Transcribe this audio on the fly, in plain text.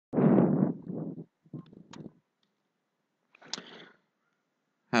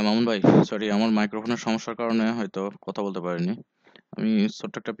হ্যাঁ মামুন ভাই, সরি আমার মাইক্রোফোনের সমস্যার কারণে হয়তো কথা বলতে পারিনি। আমি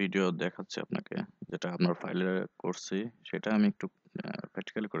ছোট্ট একটা ভিডিও দেখাচ্ছি আপনাকে, যেটা আপনার ফাইলে করছি, সেটা আমি একটু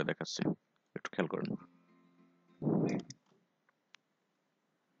প্র্যাকটিক্যালি করে দেখাচ্ছি, একটু খেয়াল করেন।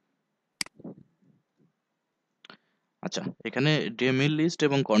 আচ্ছা, এখানে ডেমিল লিস্ট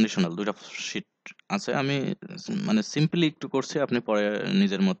এবং কন্ডিশনাল দুইটা শিট আছে। আমি মানে সিম্পলি একটু করছি, আপনি পরে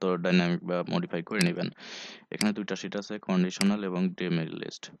নিজের মতো ডাইনামিক বা মডিফাই করে নেবেন। এখানে দুইটা শিট আছে, কন্ডিশনাল এবং ডেমিল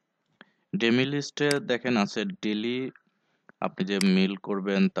লিস্ট। ডেমিল লিস্টে দেখেন আছে ডেলি, আপনি যে মিল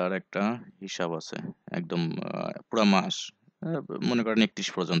করবেন তার একটা হিসাব আছে, একদম পুরা মাস, আহ, মনে করেন 31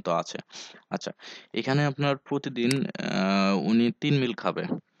 পর্যন্ত আছে। আচ্ছা, এখানে আপনার প্রতিদিন উনি 3 মিল খাবে,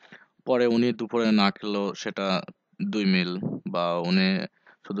 পরে উনি দুপুরে না খেলো সেটা 2 মিল, বা উনি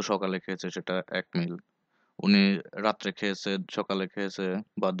শুধু সকালে খেয়েছে সেটা 1 মিল, উনি রাত্রে খেয়েছে, সকালে খেয়েছে,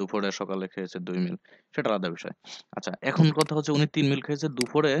 বা দুপুরে সকালে খেয়েছে 2 মিল, সেটা আলাদা বিষয়। আচ্ছা, এখন কথা হচ্ছে উনি 3 মিল খেয়েছে,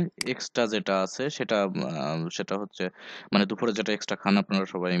 দুপুরে এক্সট্রা যেটা আছে সেটা সেটা হচ্ছে মানে দুপুরে যেটা এক্সট্রা খান আপনারা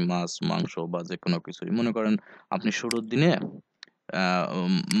সবাই, মাছ মাংস বা যে কোনো কিছুই, মনে করেন আপনি শুরুর দিনে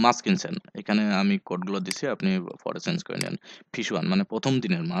মাছ কিনছেন, এখানে আমি কোডগুলো দিছি, আপনি পরে চেঞ্জ করে নেন। ফিশ ওয়ান মানে প্রথম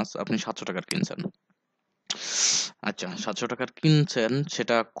দিনের মাছ আপনি 700 টাকার কিনছেন। আচ্ছা, 700 টাকার কিনছেন,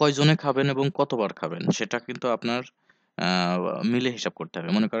 সেটা কয়জনে খাবেন এবং কতবার খাবেন সেটা কিন্তু আপনার মিলে হিসাব করতে হবে।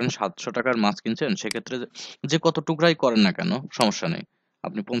 মনে করেন 700 টাকার মাছ কিনছেন, সেক্ষেত্রে যে যে কত টুকরাই করেন না কেন সমস্যা নেই,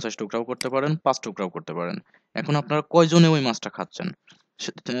 আপনি 50 টুকরাও করতে পারেন, 5 টুকরাও করতে পারেন। এখন আপনারা কয়জনে ওই মাছটা খাচ্ছেন,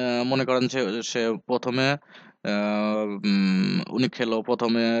 মনে করেন যে সে প্রথমে উনি খেলো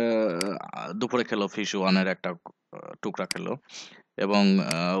প্রথমে, দুপুরে খেলো ফিশ ওয়ানের একটা টুকরা খেলো, এবং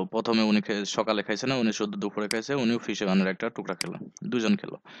প্রথমে উনি সকালে খাইছে না, উনি শুধু দুপুরে খাইছে, উনিও ফিশ ওয়ানের একটা টুকরা খেলো, দুজন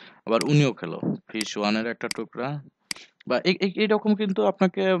খেলো। আবার উনিও খেলো ফিশ ওয়ানের একটা টুকরা, বা এইরকম কিন্তু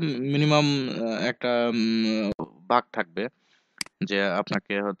আপনাকে মিনিমাম একটা ভাগ থাকবে, যে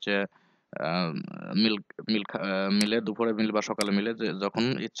আপনাকে হচ্ছে আহ, মিল মিল মিলে দুপুরে মিল বা সকালে মিলে যে যখন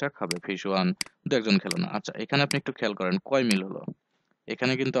ইচ্ছা খাবে ফিশ ওয়ান, দু একজন খেলো না। আচ্ছা, এখানে আপনি একটু খেয়াল করেন কয় মিল হলো।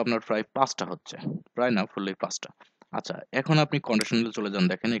 এখানে কিন্তু আপনার প্রায় 5টা হচ্ছে, প্রায় না ফুললি 5টা। আচ্ছা, এখন আপনি কন্ডিশনালে চলে যান,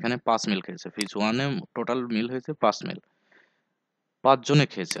 দেখেন এখানে 5 মিল খেয়েছে, ফিশ ওয়ানে টোটাল মিল হয়েছে 5 মিল, 5 জনে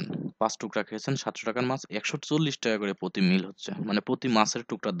খেয়েছেন, 5 টুকরা খেয়েছেন, 700 টাকার মাছ 140 টাকা করে প্রতি মিল হচ্ছে, মানে প্রতি মাছের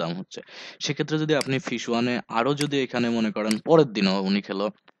টুকরার দাম হচ্ছে। সেক্ষেত্রে যদি আপনি ফিশ ওয়ানে আরো যদি এখানে মনে করেন পরের দিনও উনি খেলো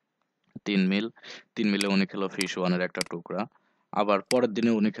 3 মিল, 3 মিলে উনি খেলো ফিশ ওয়ানের একটা টুকরা, আবার পরের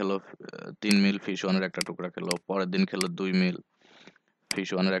দিনে উনি খেলো 3 মিল ফিশ ওয়ানের একটা টুকরা খেলো, পরের দিন খেলো 2 মিল ফিশ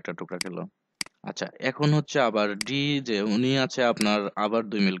ওয়ানের একটা টুকরা খেলো। আচ্ছা, এখন হচ্ছে আবার ডি, যে উনি আছে আপনার আবার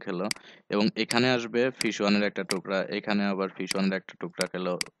 2 মিল খেলো, এবং এখানে আসবে ফিশ ওয়ানের একটা টুকরা, এখানে আবার ফিশ ওয়ানের একটা টুকরা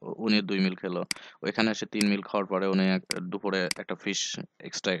খেলো, উনি 2 মিল খেলো, ওইখানে এসে 3 মিল খাওয়ার পরে উনি দুপুরে একটা ফিশ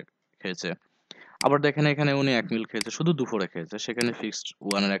এক্সট্রা খেয়েছে। আবার দেখেন এখানে উনি 1 মিল খেয়েছে, শুধু দুপুরে খেয়েছে, সেখানে ফিক্সড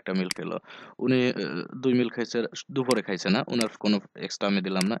ওয়ানের একটা মিল খেলো, উনি 2 মিল খাইছে, দুপুরে খাইছে না, উনার কোনো এক্সট্রা আমি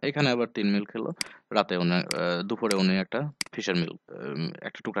দিলাম না, এখানে আবার 3 মিল খেলো, রাতে উনি দুপুরে উনি একটা ফিশের মিল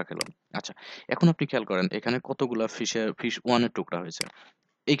একটা টুকরা খেলো। আচ্ছা, এখন আপনি খেয়াল করেন এখানে কতগুলা ফিশ ওয়ানের টুকরা হয়েছে।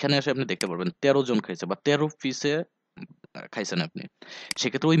 এইখানে এসে আপনি দেখতে পারবেন 13 জন খাইছে, বা 13 পিসে খাইছেন আপনি।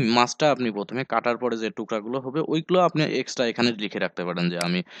 সেক্ষেত্রে ওই মাছটা আপনি প্রথমে কাটার পরে যে টুকরাগুলো হবে ওইগুলো আপনি এক্সট্রা এখানে লিখে রাখতে পারেন, যে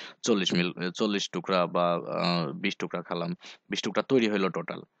আমি 40 মিল 40 টুকরা বা 20 টুকরা খেলাম, 20 টুকরা তৈরি হলো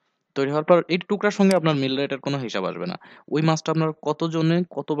টোটাল। তৈরি হওয়ার পর এই টুকরার সঙ্গে আপনার মিল রেটের কোনো হিসাব আসবে না। ওই মাছটা আপনার কতজনে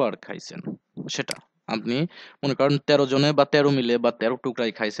কতবার খাইছেন সেটা আপনি মনে করেন 13 জনে বা 13 মিলে বা 13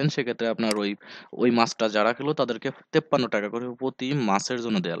 টুকরাই খাইছেন, সেক্ষেত্রে আপনার ওই ওই মাছটা যারা খেলো তাদেরকে 53 টাকা করে প্রতি মাছের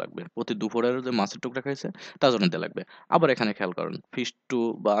জন্য দেয়া লাগবে, প্রতি দুপুরের যে মাছের টুকরা খাইছে তার জন্য দেয়া লাগবে। আবার এখানে খেয়াল করেন ফিশ টু,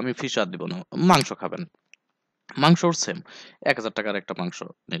 বা আমি ফিশ আর দিব না, মাংস খাবেন, মাংসর সেম 1,000 টাকার একটা মাংস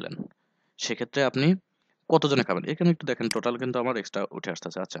নিলেন, সেক্ষেত্রে আপনি কতজনে খাবেন এখানে একটু দেখেন, টোটাল কিন্তু আমার এক্সট্রা উঠে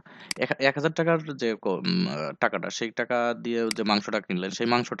আসতেছে। আচ্ছা, 1,000 টাকার যে টাকাটা, সেই টাকা দিয়ে যে মাংসটা কিনলেন, সেই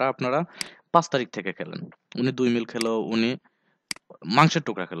মাংসটা আপনারা 5 তারিখ থেকে খেলেন, উনি 2 মিল খেলো, উনি মাংসের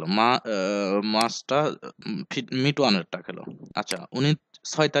টুকরা খেলো, মাছটা মিট ওয়ানেরটা খেলো। আচ্ছা, উনি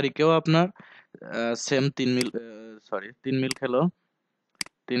 6 তারিখেও আপনার সেম 3 মিল, সরি 3 মিল খেলো,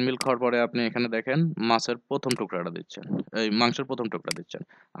 3 মিল খাওয়ার পরে আপনি এখানে দেখেন মাছের প্রথম টুকরাটা দিচ্ছেন, এই মাংসের প্রথম টুকরা দিচ্ছেন।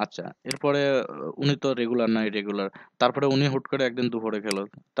 আচ্ছা, এরপরে উনি তো রেগুলার নাই, রেগুলার, তারপরে উনি হুট করে একদিন দুপুরে খেলো,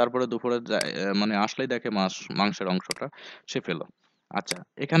 তারপরে দুপুরে মানে আসলেই দেখে মাংসের অংশটা সে পেলো। আচ্ছা,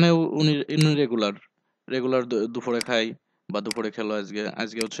 এখানে উনি উনি রেগুলার, রেগুলার দুপুরে খায়, বা দুপুরে খেলো,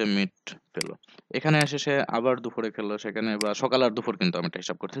 আজকে হচ্ছে মিট পেলো। এখানে এসে সে আবার দুপুরে খেলো সেখানে, বা সকাল আর দুপুর কিন্তু আমি এটা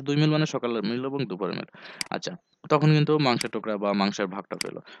হিসাব করছি, 2 মিল মানে সকালের মিল এবং দুপুরের মিল। আচ্ছা, তখন কিন্তু মাংসের টুকরা বা মাংসের ভাগটা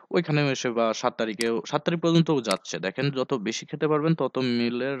পেলো। ওইখানেও এসে বা 7 তারিখ পর্যন্ত যাচ্ছে, দেখেন যত বেশি খেতে পারবেন তত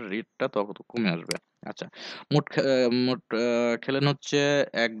মিলের রেটটা তত কমে আসবে। আচ্ছা, মোট খেলেন হচ্ছে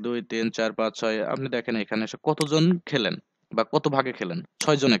 1 2 3 4 5 6, আপনি দেখেন এখানে এসে কতজন খেলেন বা কত ভাগে খেলেন,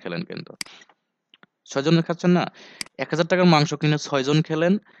 6 জনে খেলেন কিন্তু। 6 জনে খাচ্ছেন না, 1,000 টাকার মাংস কিনে 6 জন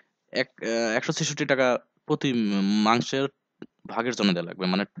খেলেন, 166 টাকা প্রতি মাংসের ভাগের জন্য দেওয়া লাগবে,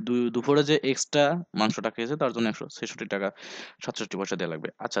 মানে দুপুরে যে এক্সট্রা মাংসটা খেয়েছে তার জন্য 166 টাকা 67 পয়সা দেওয়া লাগবে।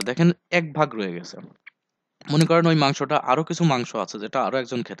 আচ্ছা দেখেন, এক ভাগ রয়ে গেছে। মনে করেন ওই মাংসটা, আরো কিছু মাংস আছে যেটা আরো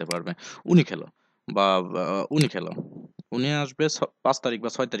একজন খেতে পারবে, উনি খেলো, বা উনি খেলো, উনি আসবে 5 তারিখ বা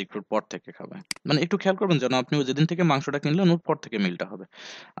 6 তারিখ পর থেকে খাবে। মানে একটু খেয়াল করবেন যেন আপনি ওই যেদিন থেকে মাংসটা কিনলেন ওর পর থেকে মিলটা হবে।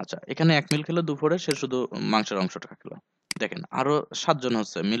 আচ্ছা, এখানে 1 মিল খেলো দুপুরে, সে শুধু মাংসের অংশটা খেলো। দেখেন আরো 7 জন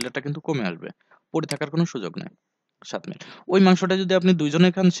হচ্ছে, মিলটা কিন্তু কমে আসবে, পড়ে থাকার কোনো সুযোগ নেই। 7 মিল। ওই মাংসটা যদি আপনি 2 জনে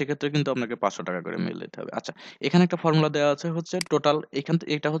খান সেক্ষেত্রে কিন্তু আপনাকে 500 টাকা করে মিল দিতে হবে। আচ্ছা, এখানে একটা ফর্মুলা দেওয়া আছে হচ্ছে টোটাল,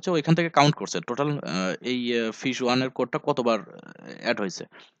 এটা হচ্ছে ওইখান থেকে কাউন্ট করছে টোটাল, এই ফিশ ওয়ান এর কোডটা কতবার অ্যাড হয়েছে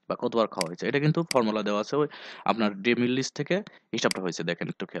বা কতবার খাওয়া হয়েছে, এটা কিন্তু ফর্মুলা দেওয়া আছে ওই আপনার ডে মিল লিস্ট থেকে হিসাবটা হয়েছে। দেখেন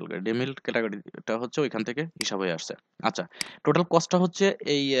একটু খেয়াল করে, ডে মিল ক্যাটাগরিটা হচ্ছে ওইখান থেকে হিসাব হয়ে আসছে। আচ্ছা, টোটাল কস্টটা হচ্ছে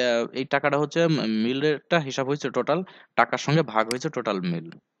এই টাকাটা হচ্ছে মিলেরটা হিসাব হয়েছে টোটাল টাকার সঙ্গে ভাগ হয়েছে টোটাল মিল,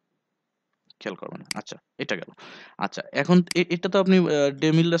 খেয়াল করবেন। আচ্ছা, এটা গেল। আচ্ছা, এখন এটা তো আপনি ডে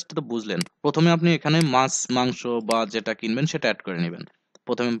মিল লিস্টটা তো বুঝলেন। প্রথমে আপনি এখানে মাছ মাংস বা যেটা কিনবেন সেটা অ্যাড করে নেবেন।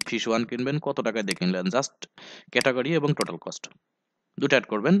 প্রথমে ফিশ ওয়ান কিনবেন, কত টাকা দিয়ে কিনলেন, জাস্ট ক্যাটাগরি এবং টোটাল কস্ট দুটো অ্যাড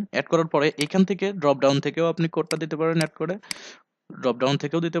করবেন। অ্যাড করার পরে এখান থেকে ড্রপ ডাউন থেকেও আপনি কোডটা দিতে পারেন, অ্যাড করে ড্রপ ডাউন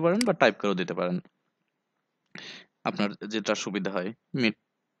থেকেও দিতে পারেন বা টাইপ করেও দিতে পারেন, আপনার যেটা সুবিধা হয়। মিড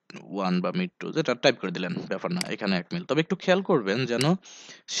ওয়ান বা মিড টু যেটা টাইপ করে দিলেন, ব্যাপার না, এখানে 1 মিল। তবে একটু খেয়াল করবেন যেন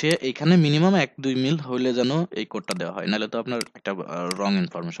সে এখানে মিনিমাম 1 2 মিল হইলে যেন এই কোডটা দেওয়া হয়, নাহলে তো আপনার একটা রং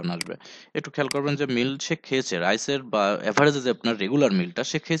ইনফরমেশন আসবে। একটু খেয়াল করবেন যে মিল সে খেয়েছে রাইসের বা এভারেজে যে আপনার রেগুলার মিলটা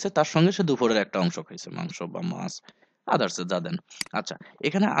সে খেয়েছে, তার সঙ্গে সে দুপুরের একটা অংশ খেয়েছে মাংস বা মাছ, আদার্স যা দেন। আচ্ছা,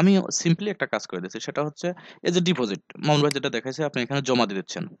 এখানে আমি সিম্পলি একটা কাজ করে দিচ্ছি, সেটা হচ্ছে এই যে ডিপোজিট মামুন ভাই যেটা দেখাইছে, আপনি এখানে জমা দিয়ে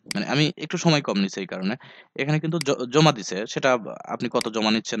দিচ্ছেন। মানে আমি একটু সময় কম নিচ্ছি এই কারণে, এখানে কিন্তু জমা দিছে, সেটা আপনি কত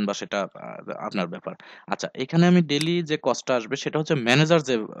জমা নিচ্ছেন বা সেটা আপনার ব্যাপার। আচ্ছা, এখানে আমি ডেইলি যে কস্টটা আসবে সেটা হচ্ছে ম্যানেজার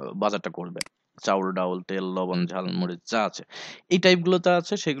যে বাজারটা করবে, চাউল ডাউল তেল লবণ ঝাল মরিচ যা আছে, এই টাইপগুলো যা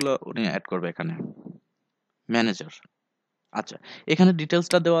আছে সেগুলো উনি অ্যাড করবে এখানে, ম্যানেজার। আচ্ছা, এখানে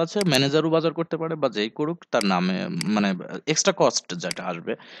ডিটেইলসটা দেওয়া আছে, ম্যানেজারও বাজার করতে পারে বা যেই করুক তার নামে, মানে এক্সট্রা কস্ট যেটা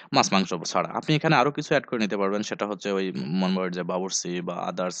আসবে মাছ মাংস ছাড়া আপনি এখানে আরো কিছু অ্যাড করে নিতে পারবেন, সেটা হচ্ছে ওই মনে করেন যে বাবুর্চি বা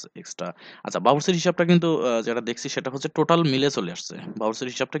আদার্স এক্সট্রা। আচ্ছা, বাবুর্চির হিসাবটা কিন্তু যেটা দেখছি সেটা হচ্ছে টোটাল মিলে চলে আসছে। বাবুর্চির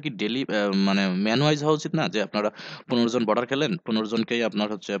হিসাবটা কি ডেলি মানে ম্যানুয়াইজ হওয়া উচিত না, যে আপনারা 15 জন বর্ডার খেলেন, 15 জনকেই আপনার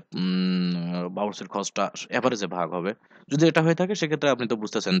হচ্ছে বাবুর্চির খরচটা এভারেজে ভাগ হবে। যদি এটা হয়ে থাকে সেক্ষেত্রে আপনি তো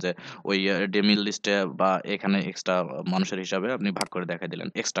বুঝতেছেন যে ওই ডেমিল লিস্টে বা এখানে এক্সট্রা মানুষের হিসাবে আপনি ভাগ করে দেখাই দিলেন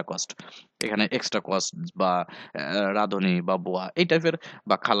এক্সট্রা কস্ট। এখানে এক্সট্রা কস্ট বা রাঁধুনি বা বুয়া এই টাইপের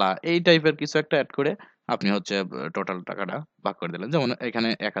বা খালা এই টাইপের কিছু একটা অ্যাড করে আপনি হচ্ছে টোটাল টাকাটা ভাগ করে দিলেন। যেমন এখানে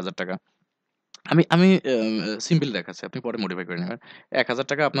 1,000 টাকা, আমি আমি সিম্পল দেখাচ্ছি, আপনি পরে মডিফাই করে নেবেন। 1,000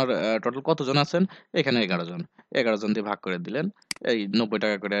 টাকা আপনার টোটাল কতজন আছেন? এখানে 11 জন। 11 জন দিয়ে ভাগ করে দিলেন। এই 90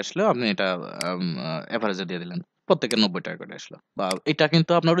 টাকা করে আসলো, আপনি এটা এভারেজে দিয়ে দিলেন। প্রত্যেকের 90 টাকা করে আসলো। বা এটা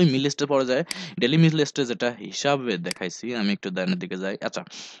কিন্তু আপনার ওই মিল লিস্টে পড়ে যায়। ডেইলি মিল লিস্টে যেটা হিসাবে দেখাইছি, আমি একটু দেনের দিকে যাই। আচ্ছা,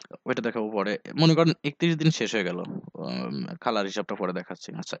 ওইটা দেখাবো পরে। মনে করেন 31 দিন শেষ হয়ে গেল। খালার হিসাবটা পরে দেখাচ্ছি।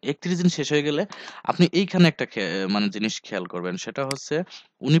 আচ্ছা, 31 দিন শেষ হয়ে গেলে আপনি এইখানে একটা মানে জিনিস খেয়াল করবেন, সেটা হচ্ছে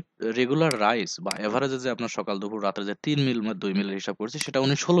উনি রেগুলার রাইস বা এভারেজে যে আপনার সকাল দুপুর রাতে যে 3 মিল 2 মিলের হিসাব করছি সেটা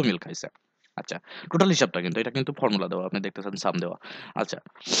উনি 16 মিল খাইছে। আচ্ছা, টোটাল হিসাবটা কিন্তু এটা কিন্তু ফর্মুলা দেওয়া, আপনি দেখতেছেন সাম দেওয়া। আচ্ছা,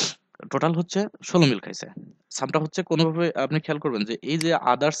 টোটাল হচ্ছে 16 মিল খাইছে। সামটা হচ্ছে কোনোভাবে আপনি খেয়াল করবেন যে এই যে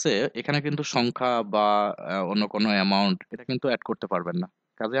আদার্সে এখানে কিন্তু সংখ্যা বা অন্য কোনো অ্যামাউন্ট এটা কিন্তু অ্যাড করতে পারবেন না।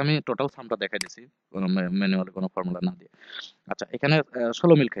 কাজে আমি টোটাল সামটা দেখাই দিছি কোনো ম্যানুয়ালি কোনো ফর্মুলা না দিয়ে। আচ্ছা, এখানে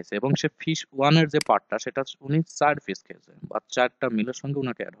 16 মিল খাইছে এবং সে ফিশ ওয়ান এর যে পার্টটা সেটা উনি 4 পিস খেয়েছে বা 4টা মিলের সঙ্গে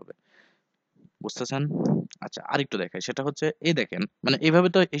উনাকে অ্যাড হবে। বুঝতেছেন? আচ্ছা, আরেকটু দেখাই, সেটা হচ্ছে এই দেখেন, মানে এইভাবে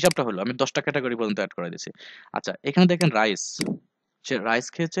তো হিসাবটা হলো, আমি 10টা ক্যাটাগরি পর্যন্ত অ্যাড করে দিছি। আচ্ছা, এখানে দেখেন রাইস, সে রাইস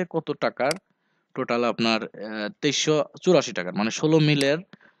খেয়েছে কত টাকার, টোটাল আপনার 2384 টাকার, মানে 16 মিলের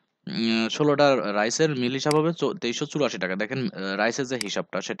 16টা রাইসের মিল হিসাব হবে 2384 টাকা। দেখেন রাইসের যে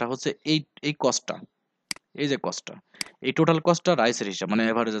হিসাবটা সেটা হচ্ছে এই কস্টটা, এই যে কস্টটা, এই টোটাল কস্টটা রাইসের হিসাব, মানে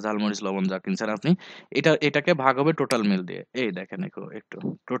এভারেজে ঝালমরিচ লবণ যা কিনছেন আপনি, এটাকে ভাগ হবে টোটাল মিল দিয়ে। এই দেখেন একটু একটু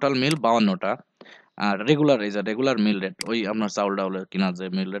টোটাল মিল 52টা, আর রেগুলার মিল রেট, ওই আপনার চাউল ডাউলের কিনা যে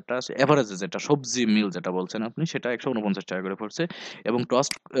মিল রেটটা আছে, এভারেজে যেটা সবজি মিল যেটা বলছেন আপনি, সেটা 149 টাকা করে পড়ছে। এবং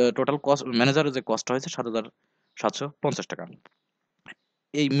টোটাল কস্ট ম্যানেজারের যে কস্ট হয়েছে 7,750 টাকা।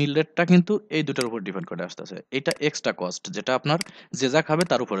 এই মিল রেটটা কিন্তু এই দুটার উপর ডিপেন্ড করে আসতেছে। এটা এক্সট্রা কস্ট, যেটা আপনার যে যা খাবে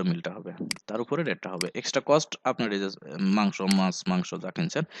তার উপরে মিলটা হবে, তার উপরে রেটটা হবে। এক্সট্রা কস্ট আপনার এই যে মাংস যা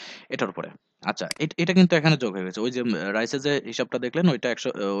কিনছেন এটার উপরে। আচ্ছা, এটা কিন্তু এখানে যোগ হয়ে গেছে। ওই যে রাইসের যে হিসাবটা দেখলেন, ওইটা 100,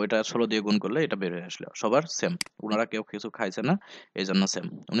 ওইটা 16 দিয়ে গুণ করলে এটা বের হয়ে আসলো সবার সেম। ওনারা কেউ কিছু খাইছে না, এই জন্য সেম।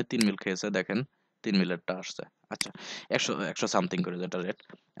 উনি 3 মিল খেয়েছে, দেখেন 3 মিলেরটা আসছে। আচ্ছা, 100 সামথিং করে যেটা রেট।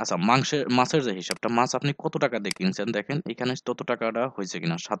 আচ্ছা, মাছের যে হিসাবটা, মাছ আপনি কত টাকা দিয়ে কিনছেন দেখেন এখানে, তত টাকাটা হয়েছে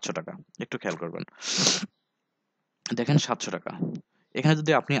কিনা, 700 টাকা। একটু খেয়াল করবেন, দেখেন 700 টাকা। এখানে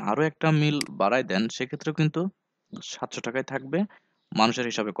যদি আপনি আরো একটা মিল বাড়ায় দেন, সেক্ষেত্রেও কিন্তু 700 টাকায় থাকবে, মানুষের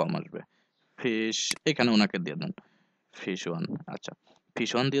হিসাবে কম আসবে। ফিশ এখানে ওনাকে দিয়ে দেন, ফিশ ওয়ান। আচ্ছা,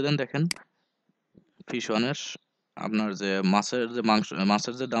 ফিশ ওয়ান দিয়ে দেন, দেখেন ফিশ ওয়ানের আপনার যে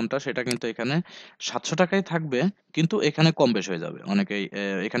মাছের যে দামটা, সেটা কিন্তু এখানে 700 টাকায় থাকবে, কিন্তু এখানে কম বেশ হয়ে যাবে অনেকেই।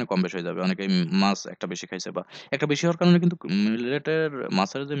 এখানে কম বেশ হয়ে যাবে অনেকেই, মাছ একটা বেশি খাইছে বা একটা বেশি হওয়ার কারণে কিন্তু মিল রেটের,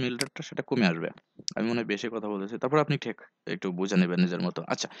 মাছের যে মিল রেটটা সেটা কমে আসবে। আমি মনে হয় বেশি কথা বলেছি, তারপর আপনি ঠিক একটু বুঝে নেবেন নিজের মতো।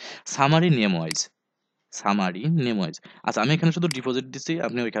 আচ্ছা, সামারি নেম ওয়াইজ, আচ্ছা, আমি এখানে শুধু ডিপোজিট দিছি,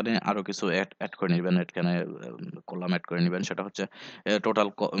 আপনি ওইখানে আরো কিছু অ্যাড করে নিবেন, এখানে কলাম অ্যাড করে নিবেন। সেটা হচ্ছে টোটাল,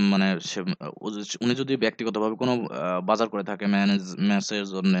 মানে উনি যদি ব্যক্তিগতভাবে কোনো বাজার করে থাকে ম্যাচের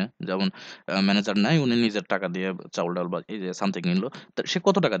জন্য, যেমন ম্যানেজার নাই, উনি নিজের টাকা দিয়ে চাউল ডাল বা এই যে সামথিং নিলো, তা সে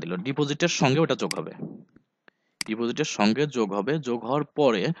কত টাকা দিল, ডিপোজিটের সঙ্গে ওটা যোগ হবে। ডিপোজিটের সঙ্গে যোগ হবে, যোগ হওয়ার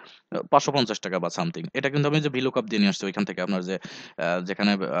পরে 550 টাকা বা সামথিং। এটা কিন্তু আমি যে ভিলুকআপ দিয়ে নিয়ে আসছি ওইখান থেকে, আপনার যে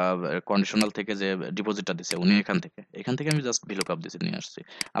যেখানে কন্ডিশনাল থেকে যে ডিপোজিটটা দিছে উনি, এখান থেকে আমি জাস্ট ভিলুকআপ দিয়ে নিয়ে আসছি।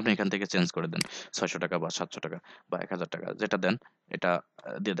 আপনি এখান থেকে চেঞ্জ করে দেন, 600 টাকা বা 700 টাকা বা 1,000 টাকা যেটা দেন, এটা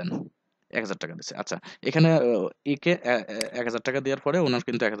দিয়ে দেন। 1,000 টাকা দিচ্ছে। আচ্ছা, এখানে একে 1,000 টাকা দেওয়ার পরে ওনার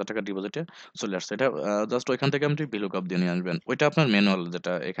কিন্তু 1,000 টাকা ডিপোজিটে চলে আসছে। এটা জাস্ট ওইখান থেকে আপনি ভিলুকআপ দিয়ে নিয়ে আসবেন, ওইটা আপনার ম্যানুয়াল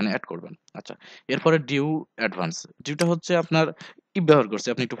যেটা এখানে অ্যাড করবেন। আচ্ছা, এরপরে ডিউ অ্যাডভান্স। ডিউটা হচ্ছে আপনার কি ব্যবহার করছে,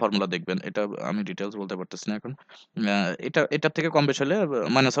 আপনি একটু ফর্মুলা দেখবেন, এটা আমি ডিটেলস বলতে পারতেছি না এখন। এটার থেকে কম বেশি হলে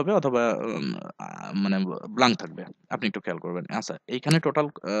মাইনাস হবে, অথবা মানে ব্লাঙ্ক থাকবে, আপনি একটু খেয়াল করবেন। আচ্ছা, এইখানে টোটাল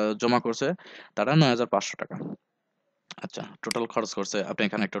জমা করছে তারা 9,500 টাকা। আচ্ছা, টোটাল খরচ করছে, আপনি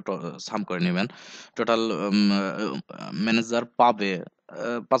এখানে একটা সাম করে নেবেন। টোটাল ম্যানেজার পাবে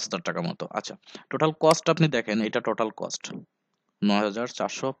 5,000 টাকা মতো। আচ্ছা, টোটাল কস্ট আপনি দেখেন, এটা টোটাল কস্ট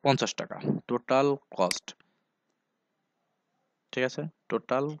 9,450 টাকা টোটাল কস্ট। ঠিক আছে,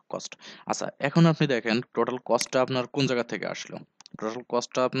 টোটাল কস্ট। আচ্ছা, এখন আপনি দেখেন টোটাল কস্টটা আপনার কোন জায়গা থেকে আসলো। টোটাল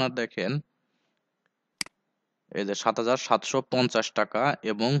কস্টটা আপনার দেখেন এই যে 7,750 টাকা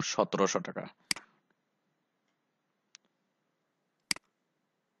এবং 1,700 টাকা।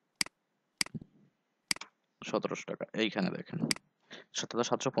 1,700 টাকা এইখানে দেখেন,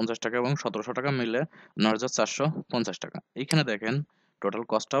 7,750 টাকা এবং 1,700 টাকা মিলে 9,450 টাকা। এইখানে দেখেন টোটাল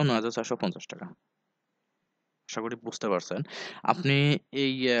কস্টটাও 9,450 টাকা। আশা করি বুঝতে পারছেন। আপনি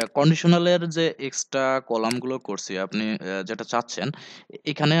এই কন্ডিশনালের যে এক্সট্রা কলামগুলো করছি, আপনি যেটা চাচ্ছেন,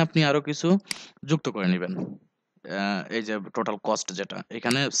 এখানে আপনি আরো কিছু যুক্ত করে নিবেন। এই যে টোটাল কস্ট যেটা,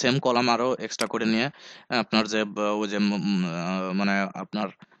 এখানে সেম কলাম আরো এক্সট্রা করে নিয়ে আপনার যে ওই যে মানে আপনার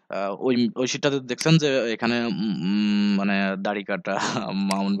ওই শিটটাতে দেখছেন যে এখানে মানে দাড়ি কাটা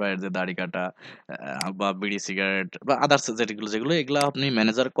মামুন ভাইয়ের যে দাড়ি কাটা, বা বিড়ি সিগারেট বা আদার্স যেগুলো যেগুলো এগুলা আপনি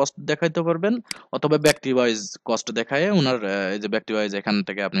ম্যানেজার কস্ট দেখাইতে পারবেন, অথবা ব্যক্তি ওয়াইজ কস্ট দেখায় ওনার এই যে ব্যক্তি ওয়াইজ এখান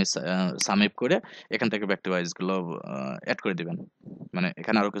থেকে আপনি সামিপ করে এখান থেকে ব্যক্তি ওয়াইজ গুলো অ্যাড করে দিবেন। মানে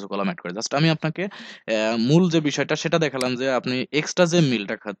এখানে আরো কিছু কলাম অ্যাড করে, জাস্ট আমি আপনাকে মূল যে বিষয়টা সেটা দেখালাম, যে আপনি এক্সট্রা যে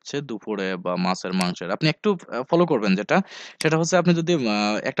মিলটা খাচ্ছে দুপুরে বা মাছের মাংসের, আপনি একটু ফলো করবেন যেটা, সেটা হচ্ছে আপনি যদি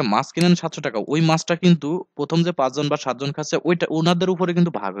একটা মাছ কিনেন 700 টাকা, ওই মাছটা কিন্তু প্রথম যে 5 জন বা 7 জন খাচ্ছে ওইটা ওনাদের উপরে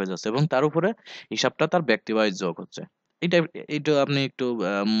কিন্তু ভাগ হয়ে যাচ্ছে, এবং তার উপরে হিসাবটা তার ব্যক্তি ওয়াইজ যোগ হচ্ছে। এটা এটা আপনি একটু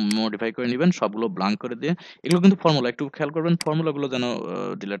মডিফাই করে নিবেন, সবগুলো ব্লাঙ্ক করে দিয়ে। এগুলো কিন্তু ফর্মুলা, একটু খেয়াল করবেন ফর্মুলাগুলো যেন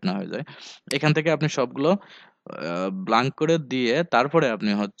ডিলিট না হয়ে যায়। এখান থেকে আপনি সবগুলো ব্লাঙ্ক করে দিয়ে তারপরে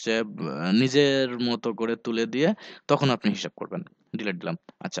আপনি হচ্ছে নিজের মতো করে তুলে দিয়ে তখন আপনি হিসাব করবেন। ডিলিট দিলাম।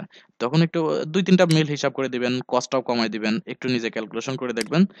 আচ্ছা, তখন একটু 2-3টা মিল হিসাব করে দিবেন, কস্টটাও কমায় দিবেন, একটু নিজে ক্যালকুলেশন করে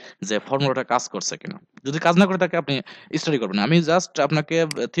দেখবেন যে ফর্মুলাটা কাজ করছে কিনা। যদি কাজ না করে থাকে আপনি স্টাডি করবেন। আমি জাস্ট আপনাকে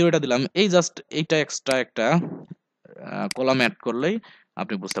থিওরিটা দিলাম, এই জাস্ট এইটা এক্সট্রা একটা কলাম এড করলেই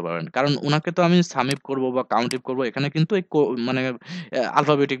আপনি বুঝতে পারবেন। কারণ উনাকে তো আমি সামিপ করব বা কাউন্টিভ করব, এখানে কিন্তু এই মানে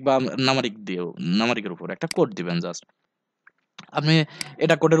আলফাবেটিক বা নামারিক দিয়েও, নামারিকের উপর একটা কোড দিবেন জাস্ট। আপনি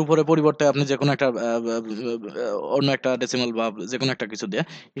এটা কোডের উপরে পরিবর্তে আপনি যেকোনো একটা অন্য একটা ডেসিমাল বা যেকোনো একটা কিছু দিয়ে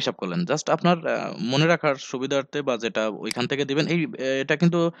হিসাব করলেন। জাস্ট আপনার মনে রাখার সুবিধার্থে বা যেটা ওইখান থেকে দিবেন এটা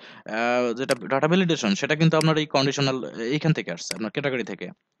কিন্তু যেটা ডাটা ভ্যালিডেশন সেটা কিন্তু আপনার এই কন্ডিশনাল এইখান থেকে আসছে, আপনার ক্যাটেগরি থেকে।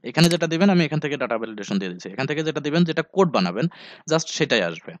 এখানে যেটা দিবেন আমি এখান থেকে ডাটা ভ্যালিডেশন দিয়ে দিচ্ছি। এখান থেকে যেটা দিবেন, যেটা কোড বানাবেন জাস্ট সেটাই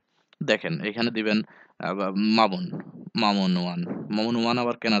আসবে। দেখেন এখানে দিবেন মামুন, মামুন 1। মামুন 1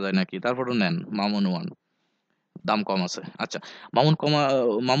 আবার কেনা যায় নাকি? তারপরেও নেন মামুন 1, দাম কম আছে। আচ্ছা,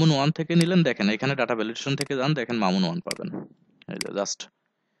 মামুন 1 থেকে নিলেন, দেখেন এখানে ডাটা ভ্যালিডেশন থেকে যান, দেখেন মামুন 1 পাবেন। এই যে জাস্ট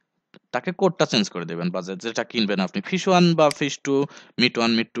তাকে কোডটা চেঞ্জ করে দিবেন, বা যেটা কিনবেন আপনি, ফিশ ওয়ান বা fish two, meet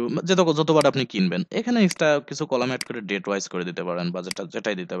one, meet two, যতবার আপনি কিনবেন এখানে এক্সট্রা কিছু কলাম অ্যাড করে ডেট ওয়াইজ করে দিতে পারেন, বা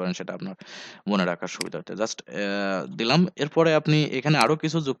যেটাই দিতে পারেন সেটা আপনার মনে রাখার সুবিধার্থে জাস্ট দিলাম। এরপরে আপনি এখানে আরো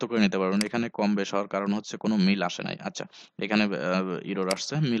কিছু যুক্ত করে নিতে পারবেন। এখানে কম বেশ হওয়ার কারণ হচ্ছে কোনো মিল আসে নাই। আচ্ছা, এখানে ইরর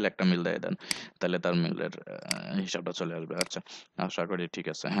আসছে, একটা মিল দিয়ে দেন, তাহলে তার মিলের হিসাবটা চলে আসবে। আচ্ছা, আশা করি ঠিক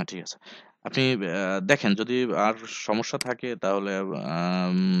আছে। হ্যাঁ, ঠিক আছে। আপনি দেখেন যদি আর সমস্যা থাকে তাহলে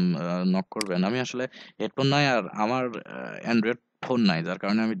নক করবেন। আমি আসলে হেডফোন নাই, আর আমার অ্যান্ড্রয়েড ফোন নাই, যার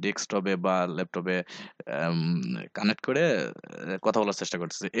কারণে আমি ডেস্কটপে বা ল্যাপটপে কানেক্ট করে কথা বলার চেষ্টা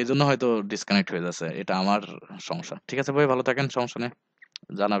করতেছি। এই জন্য হয়তো ডিসকানেক্ট হয়ে যাচ্ছে, এটা আমার সমস্যা। ঠিক আছে ভাই, ভালো থাকেন, সমস্যা নেই,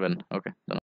 জানাবেন। ওকে।